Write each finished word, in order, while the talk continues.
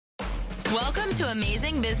Welcome to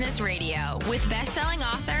Amazing Business Radio with best-selling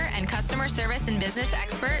author and customer service and business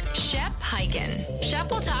expert, Shep Hyken. Shep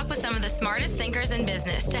will talk with some of the smartest thinkers in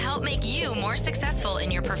business to help make you more successful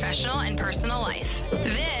in your professional and personal life.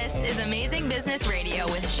 This is Amazing Business Radio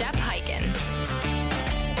with Shep Hyken.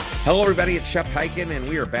 Hello, everybody. It's Shep Hyken, and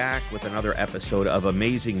we are back with another episode of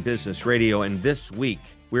Amazing Business Radio. And this week,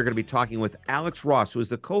 we're going to be talking with Alex Ross, who is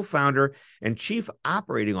the co-founder and chief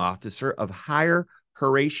operating officer of Hire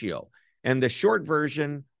Horatio. And the short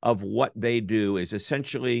version of what they do is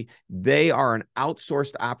essentially they are an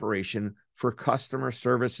outsourced operation for customer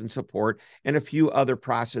service and support and a few other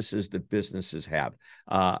processes that businesses have.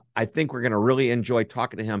 I think we're going to really enjoy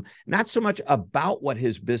talking to him, not so much about what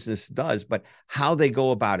his business does, but how they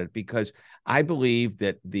go about it, because I believe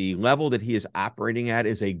that the level that he is operating at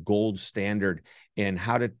is a gold standard in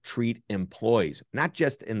how to treat employees, not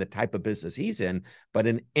just in the type of business he's in, but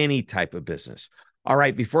in any type of business. All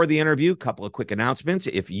right, before the interview, a couple of quick announcements.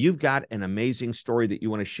 If you've got an amazing story that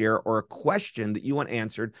you want to share or a question that you want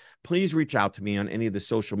answered, please reach out to me on any of the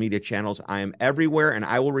social media channels. I am everywhere, and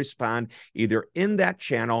I will respond either in that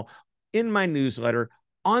channel, in my newsletter,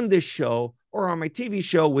 on this show, or on my TV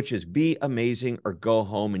show, which is Be Amazing or Go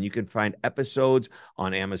Home. And you can find episodes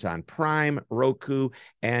on Amazon Prime, Roku,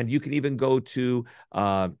 and you can even go to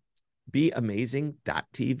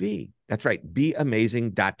beamazing.tv. That's right,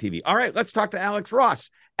 beamazing.tv. All right, let's talk to Alex Ross.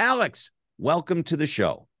 Alex, welcome to the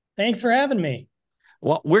show. Thanks for having me.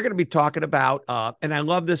 Well, we're going to be talking about, and I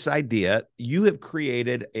love this idea, you have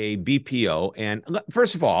created a BPO. And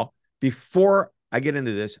first of all, before I get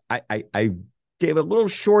into this, I gave a little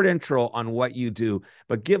short intro on what you do,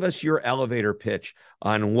 but give us your elevator pitch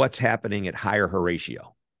on what's happening at Hire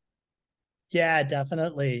Horatio. Yeah,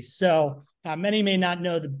 definitely. So many may not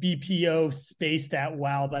know the BPO space that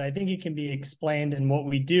well, but I think it can be explained in what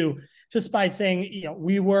we do just by saying,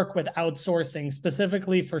 we work with outsourcing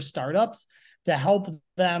specifically for startups to help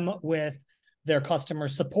them with their customer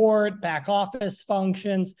support, back office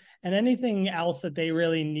functions, and anything else that they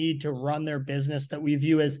really need to run their business that we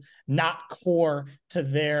view as not core to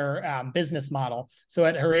their business model. So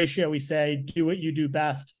at Horatio, we say, do what you do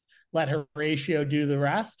best, let Horatio do the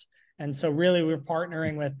rest. And so really we're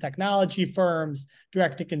partnering with technology firms,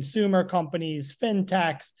 direct-to-consumer companies,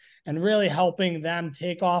 fintechs, and really helping them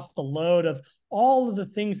take off the load of all of the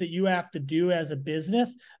things that you have to do as a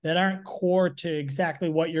business that aren't core to exactly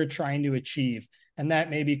what you're trying to achieve. And that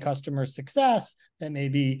may be customer success, that may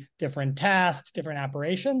be different tasks, different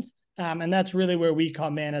operations. And that's really where we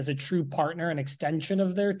come in as a true partner and extension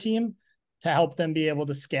of their team to help them be able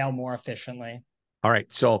to scale more efficiently. All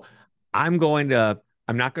right. So I'm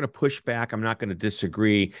not going to push back. I'm not going to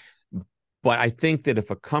disagree. But I think that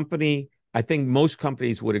I think most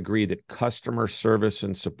companies would agree that customer service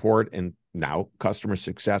and support, and now customer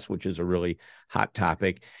success, which is a really hot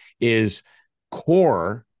topic, is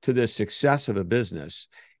core to the success of a business.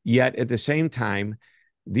 Yet at the same time,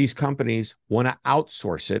 these companies want to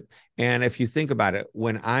outsource it. And if you think about it,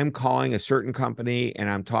 when I'm calling a certain company and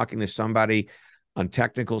I'm talking to somebody on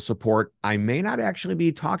technical support, I may not actually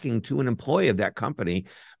be talking to an employee of that company,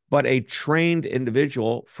 but a trained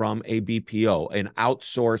individual from a BPO, an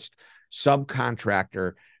outsourced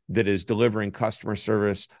subcontractor that is delivering customer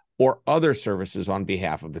service or other services on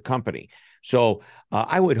behalf of the company. So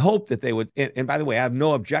I would hope that they would, and by the way, I have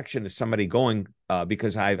no objection to somebody going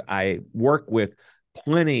because I work with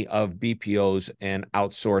plenty of BPOs and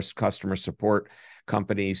outsourced customer support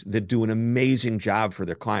companies that do an amazing job for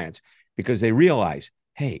their clients, because they realize,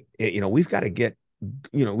 hey, we've got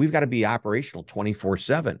to be operational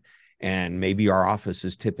 24/7. And maybe our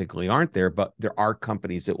offices typically aren't there, but there are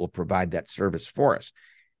companies that will provide that service for us.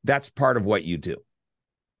 That's part of what you do.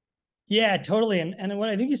 Yeah, totally. And what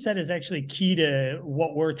I think you said is actually key to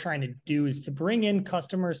what we're trying to do is to bring in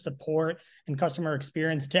customer support and customer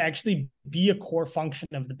experience to actually be a core function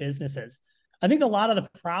of the businesses. I think a lot of the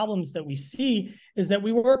problems that we see is that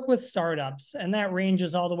we work with startups, and that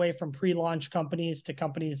ranges all the way from pre-launch companies to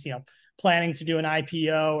companies, planning to do an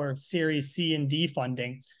IPO or Series C and D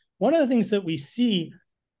funding. One of the things that we see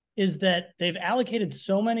is that they've allocated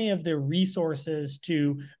so many of their resources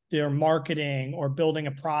to their marketing or building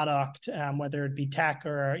a product, whether it be tech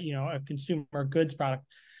or a consumer goods product.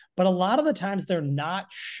 But a lot of the times they're not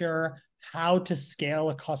sure how to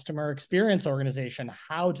scale a customer experience organization,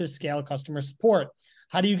 how to scale customer support.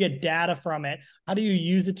 How do you get data from it? How do you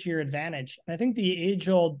use it to your advantage? And I think the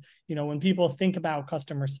age-old, when people think about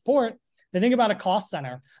customer support, they think about a cost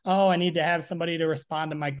center. Oh, I need to have somebody to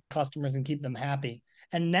respond to my customers and keep them happy.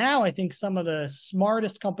 And now I think some of the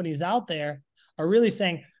smartest companies out there are really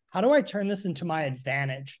saying, how do I turn this into my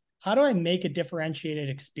advantage? how do I make a differentiated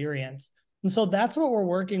experience? And so that's what we're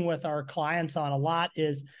working with our clients on a lot,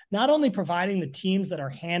 is not only providing the teams that are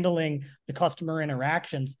handling the customer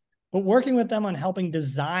interactions, but working with them on helping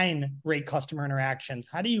design great customer interactions.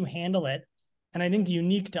 How do you handle it? And I think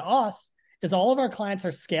unique to us is all of our clients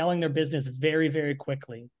are scaling their business very, very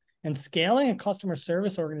quickly. And scaling a customer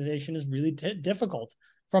service organization is really difficult,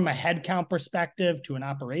 from a headcount perspective to an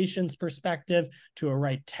operations perspective to a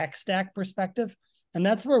right tech stack perspective. And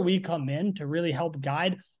that's where we come in to really help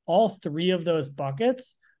guide all three of those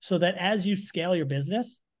buckets, so that as you scale your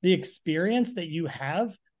business, the experience that you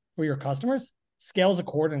have for your customers scales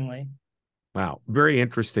accordingly. Wow, very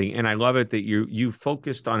interesting. And I love it that you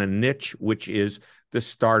focused on a niche, which is the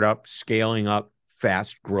startup, scaling up,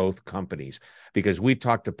 fast growth companies, because we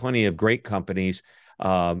talked to plenty of great companies.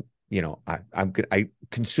 I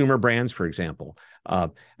consumer brands, for example,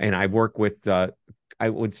 and I work with, I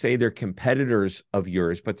would say they're competitors of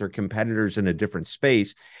yours, but they're competitors in a different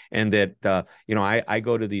space. And that, I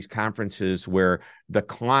go to these conferences where the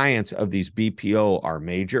clients of these BPO are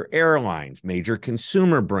major airlines, major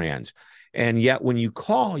consumer brands. And yet when you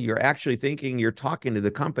call, you're actually thinking you're talking to the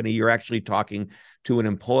company. You're actually talking to an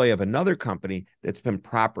employee of another company that's been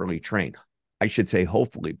properly trained. I should say,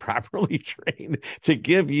 hopefully properly trained to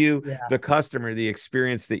give you, the customer, the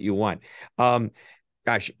experience that you want.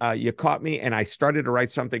 You caught me and I started to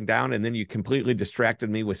write something down, and then you completely distracted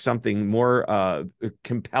me with something more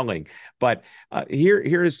compelling. But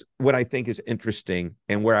here's what I think is interesting,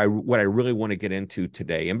 and what I really want to get into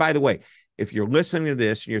today. And by the way, if you're listening to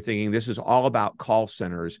this and you're thinking this is all about call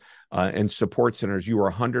centers and support centers, you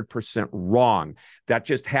are 100% wrong. That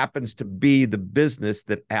just happens to be the business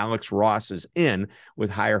that Alex Ross is in with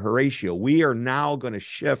Hire Horatio. We are now going to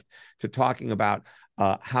shift to talking about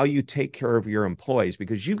how you take care of your employees,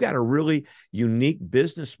 because you've got a really unique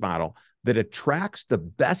business model that attracts the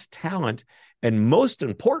best talent, and most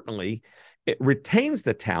importantly, it retains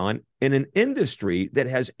the talent in an industry that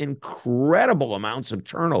has incredible amounts of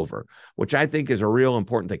turnover, which I think is a real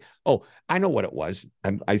important thing. Oh, I know what it was.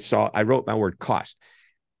 I wrote my word cost.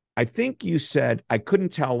 I think you said, I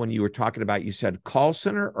couldn't tell when you were talking about, you said call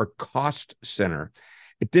center or cost center.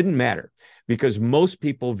 It didn't matter, because most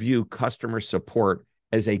people view customer support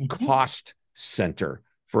as a cost center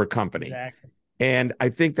for a company. Exactly. And I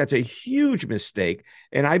think that's a huge mistake.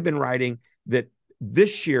 And I've been writing that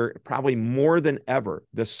this year, probably more than ever,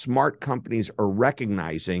 the smart companies are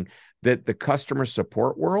recognizing that the customer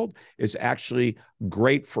support world is actually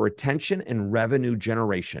great for attention and revenue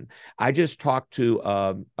generation. I just talked to,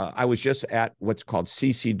 I was just at what's called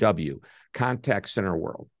CCW, Contact Center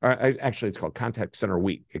World. Or actually, it's called Contact Center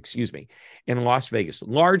Week, in Las Vegas,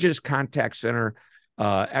 largest contact center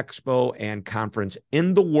expo and conference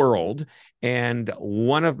in the world. And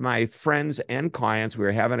one of my friends and clients, we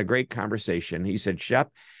were having a great conversation. He said,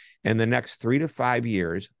 Shep, in the next 3 to 5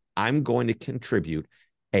 years, I'm going to contribute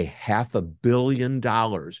 $500 million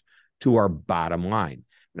to our bottom line.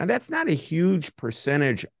 Now, that's not a huge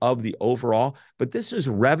percentage of the overall, but this is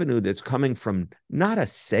revenue that's coming from not a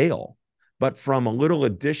sale, but from a little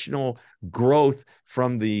additional growth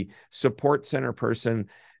from the support center person,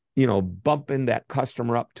 bumping that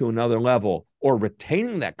customer up to another level, or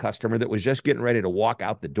retaining that customer that was just getting ready to walk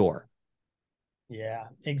out the door. Yeah,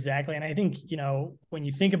 exactly. And I think, when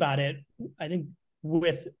you think about it, I think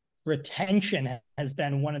with retention has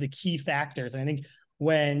been one of the key factors. And I think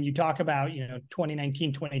when you talk about,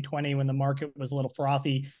 2019, 2020, when the market was a little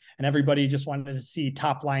frothy and everybody just wanted to see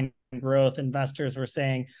top line growth, investors were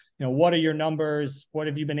saying, what are your numbers? What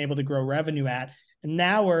have you been able to grow revenue at? And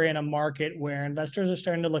now we're in a market where investors are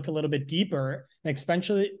starting to look a little bit deeper,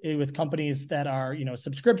 especially with companies that are,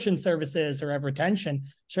 subscription services or have retention,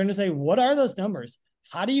 starting to say, what are those numbers?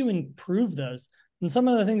 How do you improve those? And some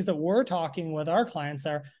of the things that we're talking with our clients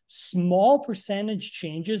are small percentage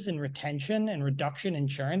changes in retention and reduction in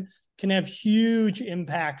churn can have huge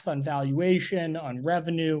impacts on valuation, on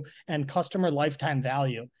revenue, and customer lifetime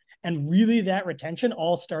value. And really that retention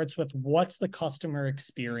all starts with what's the customer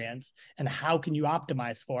experience and how can you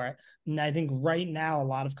optimize for it? And I think right now, a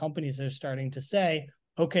lot of companies are starting to say,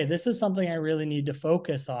 okay, this is something I really need to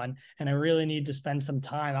focus on. And I really need to spend some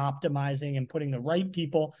time optimizing and putting the right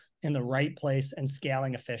people in the right place and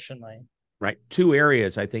scaling efficiently. Right. 2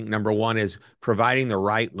 areas. I think number one is providing the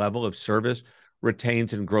right level of service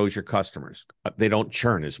retains and grows your customers. They don't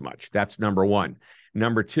churn as much. That's number one.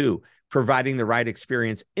 Number 2, providing the right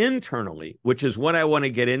experience internally, which is what I want to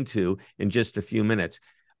get into in just a few minutes,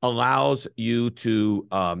 allows you to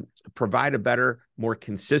provide a better, more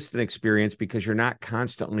consistent experience, because you're not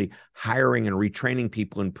constantly hiring and retraining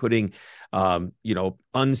people and putting,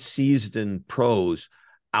 unseasoned pros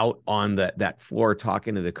out on that floor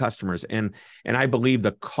talking to the customers. And I believe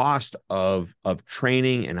the cost of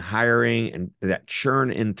training and hiring and that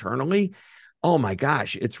churn internally, oh my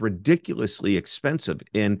gosh, it's ridiculously expensive.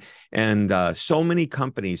 And so many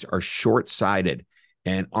companies are short-sighted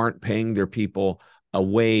and aren't paying their people a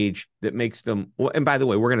wage that makes them, and by the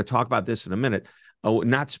way, we're going to talk about this in a minute,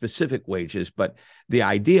 not specific wages, but the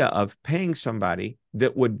idea of paying somebody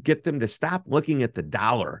that would get them to stop looking at the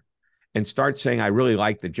dollar and start saying, I really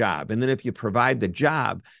like the job. And then if you provide the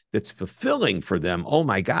job that's fulfilling for them, oh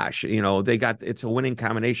my gosh, it's a winning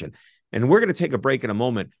combination. And we're going to take a break in a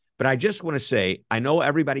moment, but I just want to say, I know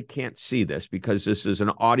everybody can't see this because this is an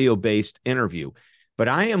audio-based interview, but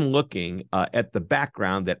I am looking at the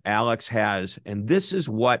background that Alex has, and this is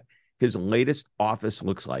what his latest office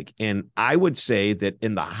looks like. And I would say that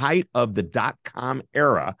in the height of the .com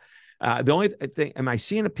era, the only thing, am I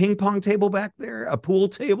seeing a ping pong table back there? A pool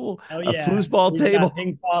table? Oh, yeah. A foosball table?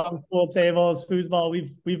 Ping pong, pool tables, foosball.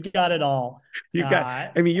 We've got it all.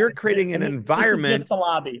 You're creating an environment. This is just the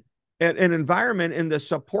lobby. An environment in the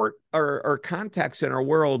support or contact center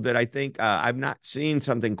world that I think I've not seen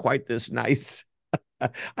something quite this nice.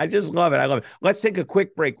 I just love it. I love it. Let's take a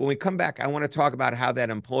quick break. When we come back, I want to talk about how that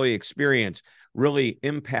employee experience really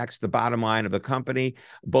impacts the bottom line of a company,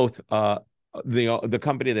 both the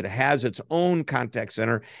company that has its own contact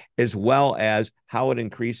center, as well as how it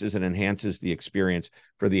increases and enhances the experience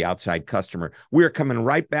for the outside customer. We're coming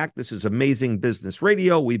right back. This is Amazing Business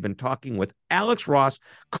Radio. We've been talking with Alex Ross,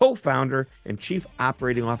 co-founder and chief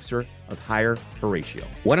operating officer of Hire Horatio.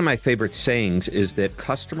 One of my favorite sayings is that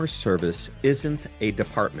customer service isn't a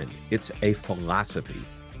department, it's a philosophy.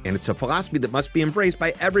 And it's a philosophy that must be embraced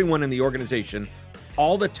by everyone in the organization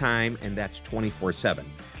all the time, and that's 24/7.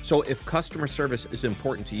 So if customer service is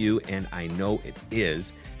important to you, and I know it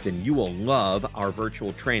is, then you will love our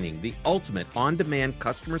virtual training, the ultimate on-demand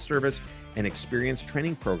customer service and experience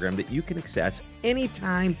training program that you can access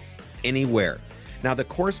anytime, anywhere. Now, the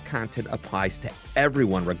course content applies to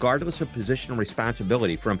everyone, regardless of position and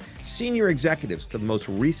responsibility, from senior executives to the most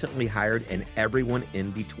recently hired and everyone in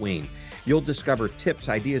between. You'll discover tips,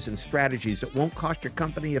 ideas, and strategies that won't cost your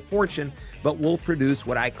company a fortune, but will produce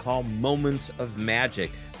what I call moments of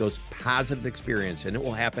magic, those positive experiences, and it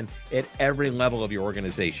will happen at every level of your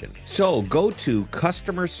organization. So go to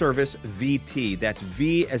Customer Service VT. That's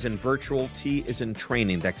V as in virtual, T as in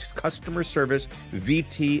training. That's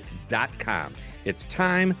customerservicevt.com. It's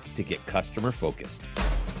time to get customer focused.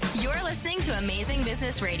 You're listening to Amazing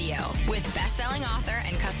Business Radio with best-selling author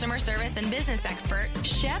and customer service and business expert,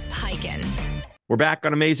 Shep Hyken. We're back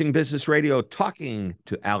on Amazing Business Radio talking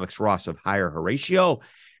to Alex Ross of Hire Horatio.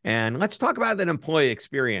 And let's talk about that employee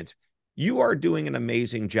experience. You are doing an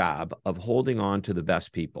amazing job of holding on to the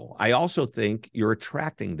best people. I also think you're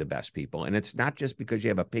attracting the best people. And it's not just because you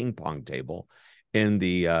have a ping pong table in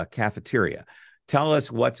the cafeteria. Tell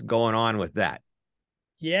us what's going on with that.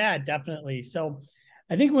 Yeah, definitely. So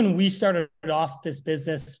I think when we started off this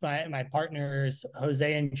business, my partners,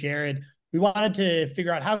 Jose and Jared, we wanted to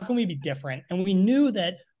figure out how can we be different. And we knew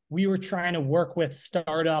that we were trying to work with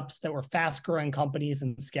startups that were fast growing companies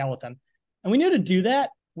and scale with them. And we knew to do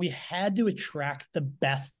that, we had to attract the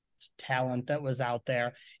best talent that was out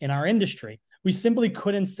there in our industry. We simply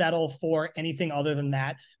couldn't settle for anything other than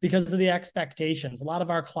that because of the expectations. A lot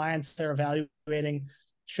of our clients are evaluating,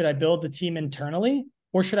 should I build the team internally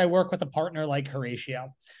or should I work with a partner like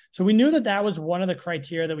Horatio? So we knew that that was one of the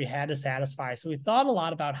criteria that we had to satisfy. So we thought a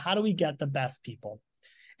lot about how do we get the best people?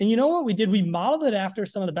 And you know what we did? We modeled it after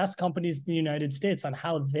some of the best companies in the United States on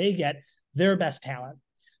how they get their best talent.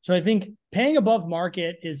 So I think paying above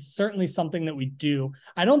market is certainly something that we do.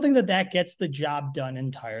 I don't think that that gets the job done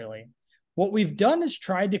entirely. What we've done is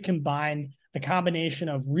tried to combine the combination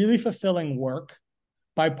of really fulfilling work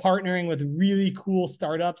by partnering with really cool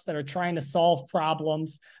startups that are trying to solve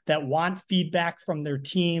problems, that want feedback from their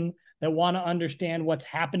team, that want to understand what's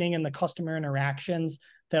happening in the customer interactions,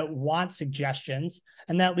 that want suggestions.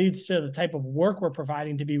 And that leads to the type of work we're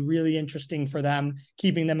providing to be really interesting for them,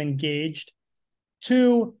 keeping them engaged.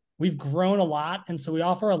 Two, we've grown a lot. And so we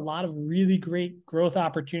offer a lot of really great growth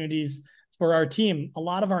opportunities for our team. A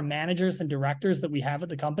lot of our managers and directors that we have at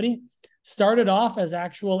the company started off as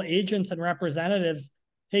actual agents and representatives,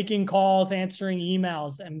 taking calls, answering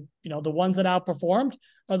emails, and the ones that outperformed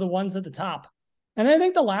are the ones at the top. And I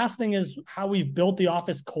think the last thing is how we've built the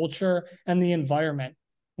office culture and the environment.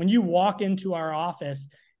 When you walk into our office,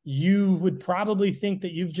 you would probably think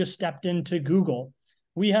that you've just stepped into Google.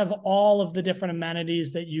 We have all of the different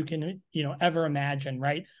amenities that you can, ever imagine,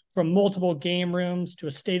 right? From multiple game rooms to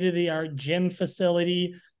a state-of-the-art gym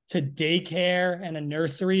facility to daycare and a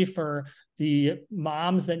nursery for the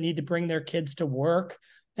moms that need to bring their kids to work.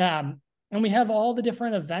 And we have all the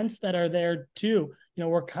different events that are there too.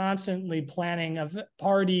 We're constantly planning of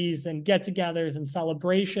parties and get-togethers and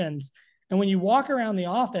celebrations. And when you walk around the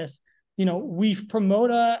office, we promote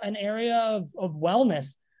an area of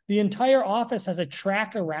wellness. The entire office has a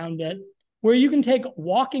track around it where you can take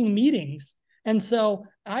walking meetings. And so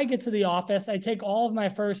I get to the office, I take all of my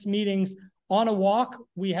first meetings on a walk.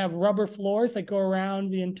 We have rubber floors that go around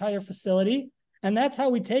the entire facility. And that's how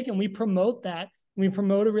we take and we promote that. We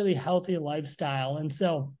promote a really healthy lifestyle. And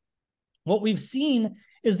so what we've seen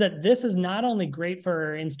is that this is not only great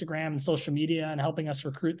for Instagram and social media and helping us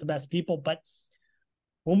recruit the best people, but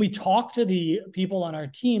when we talk to the people on our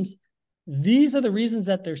teams, these are the reasons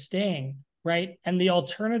that they're staying, right? And the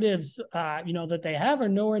alternatives, that they have are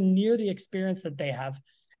nowhere near the experience that they have.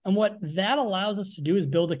 And what that allows us to do is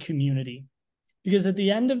build a community. Because at the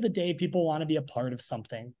end of the day, people want to be a part of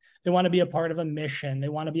something. They want to be a part of a mission. They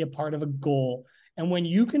want to be a part of a goal. And when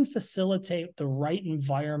you can facilitate the right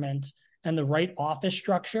environment and the right office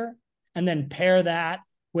structure, and then pair that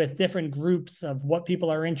with different groups of what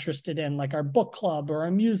people are interested in, like our book club or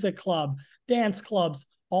our music club, dance clubs,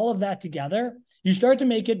 all of that together, you start to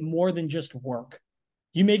make it more than just work.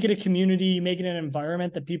 You make it a community, you make it an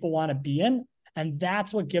environment that people want to be in. And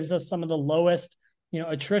that's what gives us some of the lowest,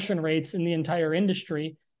 attrition rates in the entire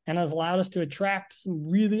industry, and has allowed us to attract some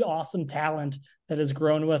really awesome talent that has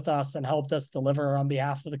grown with us and helped us deliver on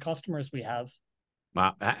behalf of the customers we have.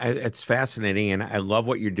 Wow, it's fascinating, and I love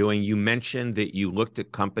what you're doing. You mentioned that you looked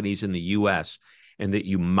at companies in the U.S. and that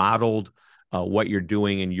you modeled what you're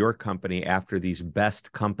doing in your company after these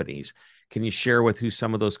best companies. Can you share with who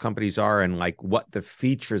some of those companies are and like what the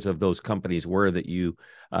features of those companies were that you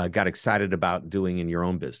got excited about doing in your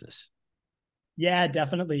own business? Yeah,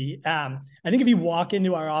 definitely. I think if you walk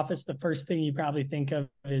into our office, the first thing you probably think of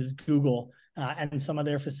is Google and some of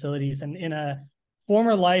their facilities. And in a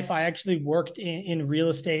former life, I actually worked in real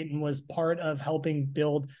estate and was part of helping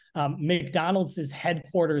build McDonald's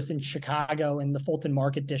headquarters in Chicago in the Fulton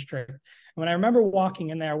Market District. And when I remember walking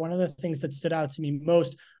in there, one of the things that stood out to me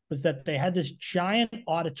most was that they had this giant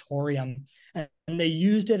auditorium and they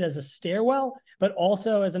used it as a stairwell, but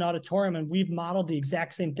also as an auditorium. And we've modeled the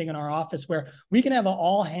exact same thing in our office where we can have an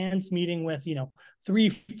all hands meeting with,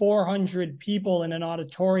 300-400 people in an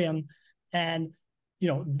auditorium. And,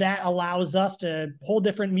 that allows us to hold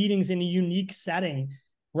different meetings in a unique setting,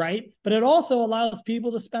 right? But it also allows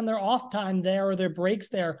people to spend their off time there or their breaks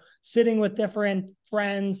there, sitting with different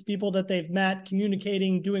friends, people that they've met,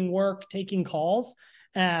 communicating, doing work, taking calls.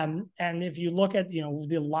 And if you look at,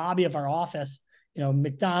 the lobby of our office,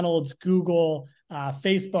 McDonald's, Google,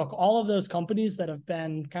 Facebook, all of those companies that have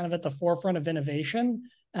been kind of at the forefront of innovation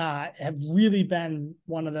have really been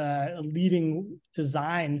one of the leading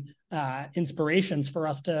design inspirations for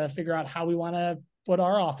us to figure out how we want to put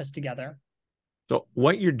our office together. So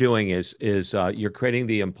what you're doing is you're creating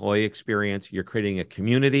the employee experience. You're creating a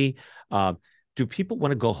community. Do people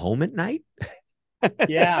want to go home at night?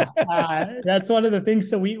 Yeah, that's one of the things.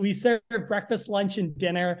 So we serve breakfast, lunch, and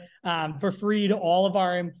dinner for free to all of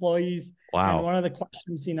our employees. Wow. And one of the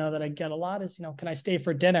questions, that I get a lot is, can I stay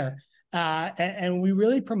for dinner? And we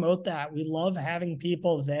really promote that. We love having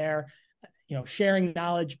people there, sharing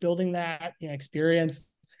knowledge, building that experience.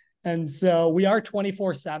 And so we are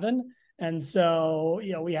 24/7. And so,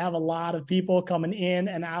 we have a lot of people coming in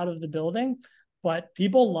and out of the building, but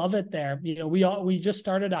people love it there. We just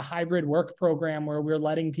started a hybrid work program where we're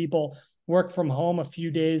letting people work from home a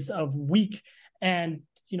few days a week. And,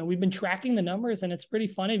 we've been tracking the numbers, and it's pretty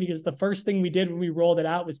funny because the first thing we did when we rolled it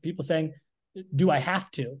out was people saying, do I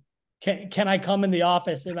have to? Can I come in the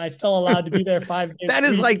office? Am I still allowed to be there 5 days? That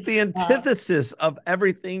is like the antithesis of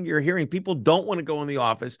everything you're hearing. People don't want to go in the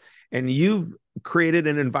office, and you've created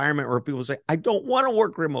an environment where people say, I don't want to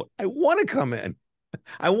work remote. I want to come in.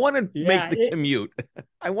 I want to make the commute.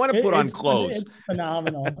 I want to put on clothes. It's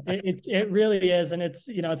phenomenal. It really is. And it's,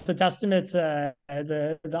 it's a testament to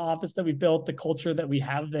the office that we built, the culture that we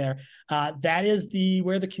have there. That is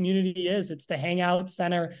where the community is. It's the hangout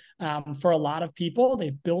center for a lot of people.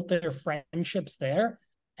 They've built their friendships there.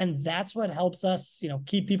 And that's what helps us,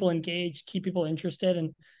 keep people engaged, keep people interested.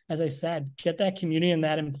 And as I said, get that community and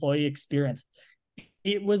that employee experience.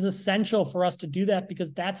 It was essential for us to do that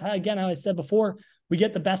because that's how I said before, we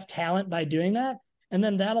get the best talent by doing that. And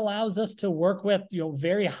then that allows us to work with,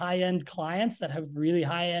 very high-end clients that have really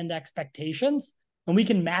high-end expectations. And we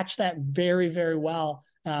can match that very, very well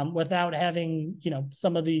without having,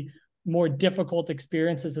 some of the more difficult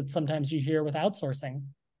experiences that sometimes you hear with outsourcing.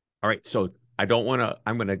 All right. So I'm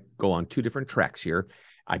going to go on two different tracks here.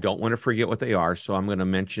 I don't want to forget what they are, so I'm going to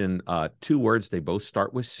mention two words. They both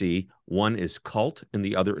start with C. One is cult and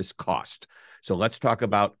the other is cost. So let's talk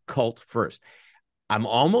about cult first. I'm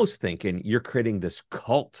almost thinking you're creating this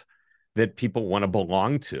cult that people want to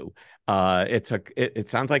belong to. It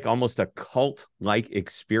sounds like almost a cult-like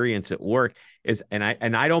experience at work. And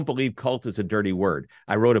I don't believe cult is a dirty word.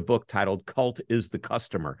 I wrote a book titled "Cult is the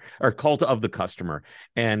Customer" or "Cult of the Customer,"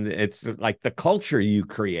 and it's like the culture you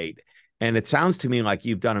create. And it sounds to me like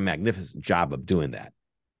you've done a magnificent job of doing that.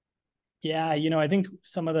 Yeah, I think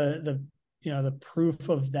some of the proof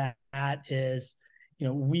of that is,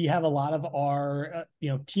 we have a lot of our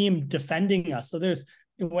team defending us. So there's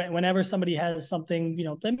whenever somebody has something,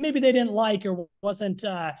 that maybe they didn't like or wasn't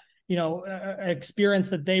an experience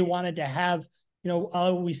that they wanted to have,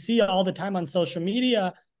 we see all the time on social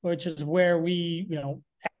media, which is where we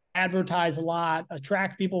advertise a lot,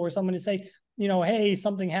 attract people, where someone to say, hey,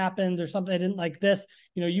 something happened or something, I didn't like this.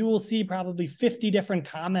 You will see probably 50 different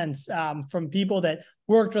comments from people that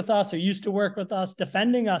worked with us or used to work with us,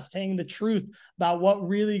 defending us, saying the truth about what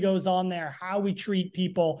really goes on there, how we treat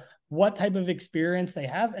people, what type of experience they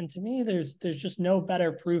have. And to me, there's just no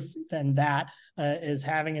better proof than that, is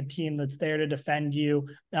having a team that's there to defend you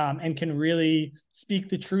and can really speak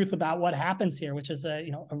the truth about what happens here, which is a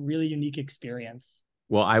really unique experience.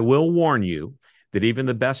 Well, I will warn you that even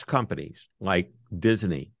the best companies like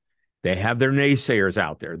Disney, they have their naysayers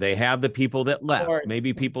out there. They have the people that left,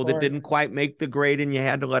 maybe people that didn't quite make the grade and you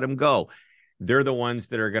had to let them go. They're the ones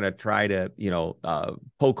that are going to try to,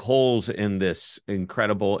 poke holes in this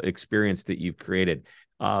incredible experience that you've created.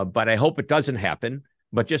 But I hope it doesn't happen.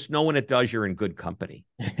 But just know when it does, you're in good company.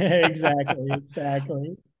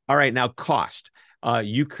 Exactly. All right. Now, cost.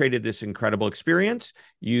 You created this incredible experience.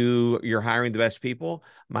 You're hiring the best people.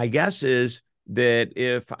 My guess is that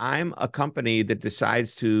if I'm a company that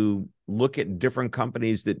decides to look at different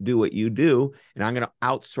companies that do what you do, and I'm going to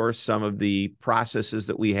outsource some of the processes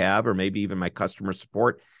that we have, or maybe even my customer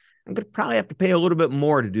support, I'm going to probably have to pay a little bit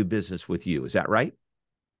more to do business with you. Is that right?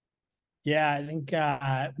 Yeah, I think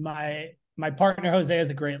my partner Jose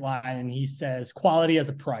has a great line, and he says, "Quality as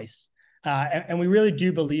a price," and we really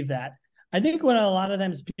do believe that. I think when a lot of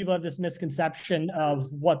times people have this misconception of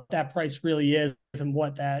what that price really is and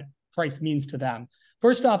what that price means to them.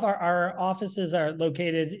 First off, our offices are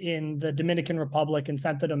located in the Dominican Republic in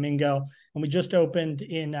Santo Domingo, and we just opened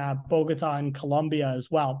in Bogota in Colombia as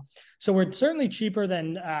well. So we're certainly cheaper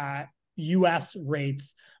than U.S.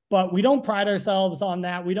 rates, but we don't pride ourselves on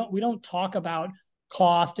that. We don't talk about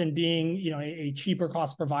cost and being a cheaper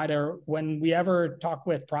cost provider when we ever talk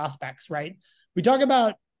with prospects, right? We talk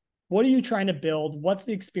about, what are you trying to build? What's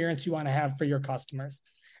the experience you want to have for your customers?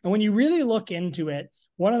 And when you really look into it,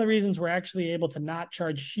 one of the reasons we're actually able to not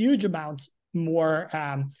charge huge amounts more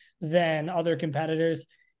than other competitors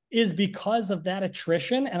is because of that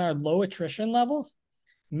attrition, and our low attrition levels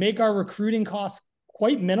make our recruiting costs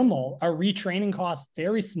quite minimal, our retraining costs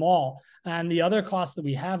very small, and the other costs that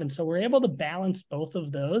we have. And so we're able to balance both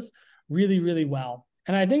of those really, really well.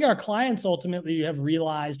 And I think our clients ultimately have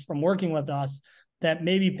realized from working with us that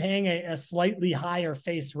maybe paying a slightly higher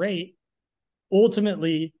face rate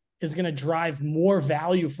ultimately is going to drive more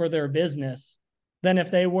value for their business than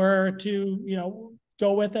if they were to,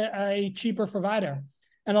 go with a cheaper provider.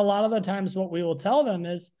 And a lot of the times what we will tell them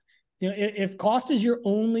is, if cost is your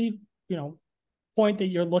only, point that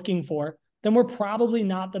you're looking for, then we're probably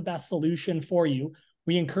not the best solution for you.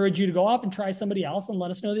 We encourage you to go off and try somebody else and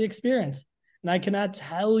let us know the experience. And I cannot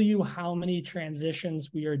tell you how many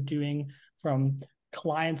transitions we are doing from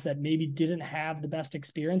clients that maybe didn't have the best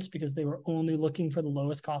experience because they were only looking for the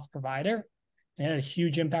lowest cost provider. It had a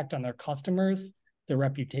huge impact on their customers, their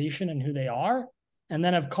reputation, and who they are, and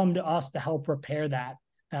then have come to us to help repair that.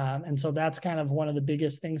 And so that's kind of one of the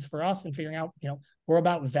biggest things for us in figuring out, we're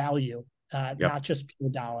about value, not just pure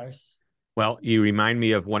dollars. Well, you remind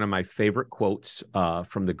me of one of my favorite quotes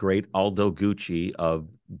from the great Aldo Gucci of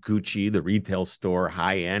Gucci, the retail store,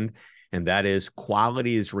 high end. And that is,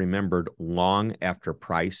 quality is remembered long after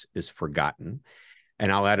price is forgotten.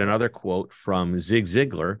 And I'll add another quote from Zig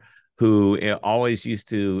Ziglar, who always used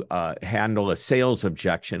to handle a sales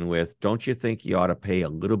objection with, don't you think you ought to pay a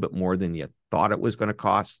little bit more than you thought it was going to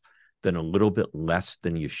cost than a little bit less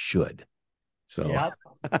than you should? So yep.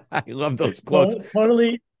 I love those quotes.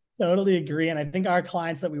 Totally agree. And I think our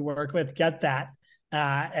clients that we work with get that.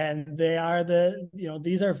 And they are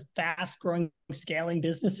these are fast growing, scaling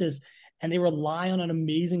businesses, and they rely on an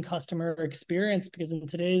amazing customer experience because in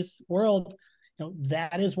today's world,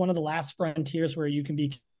 that is one of the last frontiers where you can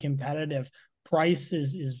be competitive. Price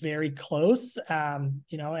is very close, and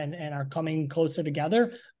are coming closer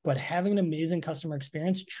together, but having an amazing customer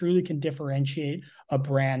experience truly can differentiate a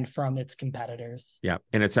brand from its competitors. Yeah.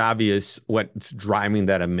 And it's obvious what's driving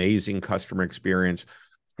that amazing customer experience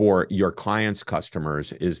for your clients'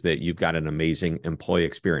 customers is that you've got an amazing employee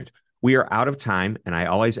experience. We are out of time, and I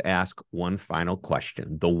always ask one final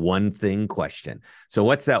question, the one thing question. So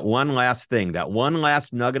what's that one last thing, that one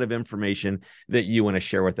last nugget of information that you want to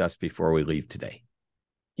share with us before we leave today?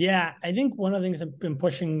 Yeah, I think one of the things I've been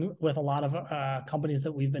pushing with a lot of companies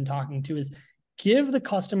that we've been talking to is give the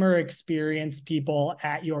customer experience people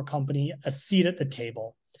at your company a seat at the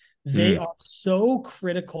table. They are so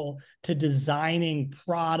critical to designing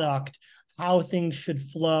product, how things should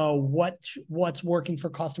flow, what's working for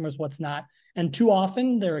customers, what's not. And too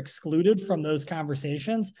often they're excluded from those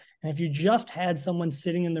conversations. And if you just had someone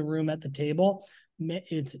sitting in the room at the table,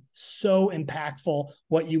 it's so impactful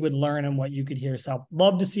what you would learn and what you could hear. So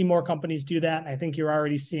love to see more companies do that. And I think you're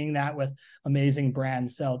already seeing that with amazing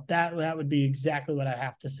brands. So that would be exactly what I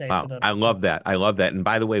have to say. Wow, I love that. I love that. And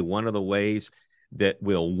by the way, one of the ways that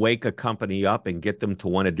will wake a company up and get them to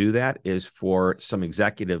want to do that is for some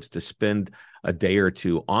executives to spend a day or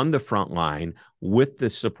two on the front line with the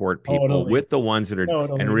support people, with the ones that are,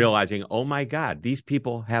 and realizing, oh my God, these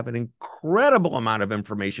people have an incredible amount of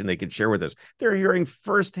information they can share with us. They're hearing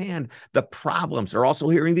firsthand the problems. They're also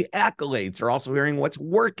hearing the accolades. They're also hearing what's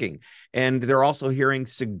working. And they're also hearing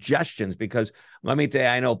suggestions, because let me tell you,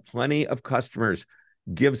 I know plenty of customers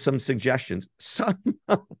give some suggestions, some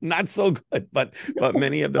not so good, but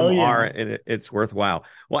many of them are, and it's worthwhile.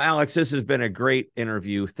 Well, Alex, this has been a great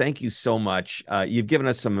interview. Thank you so much. You've given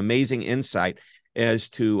us some amazing insight as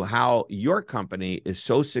to how your company is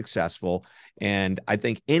so successful, and I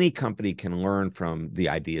think any company can learn from the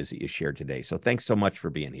ideas that you shared today. So thanks so much for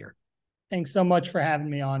being here. Thanks so much for having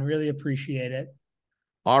me on. Really appreciate it.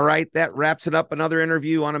 All right, that wraps it up. Another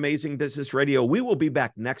interview on Amazing Business Radio. We will be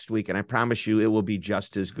back next week, and I promise you it will be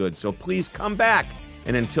just as good. So please come back.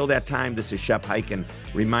 And until that time, this is Shep Hyken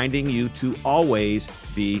reminding you to always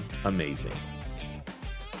be amazing.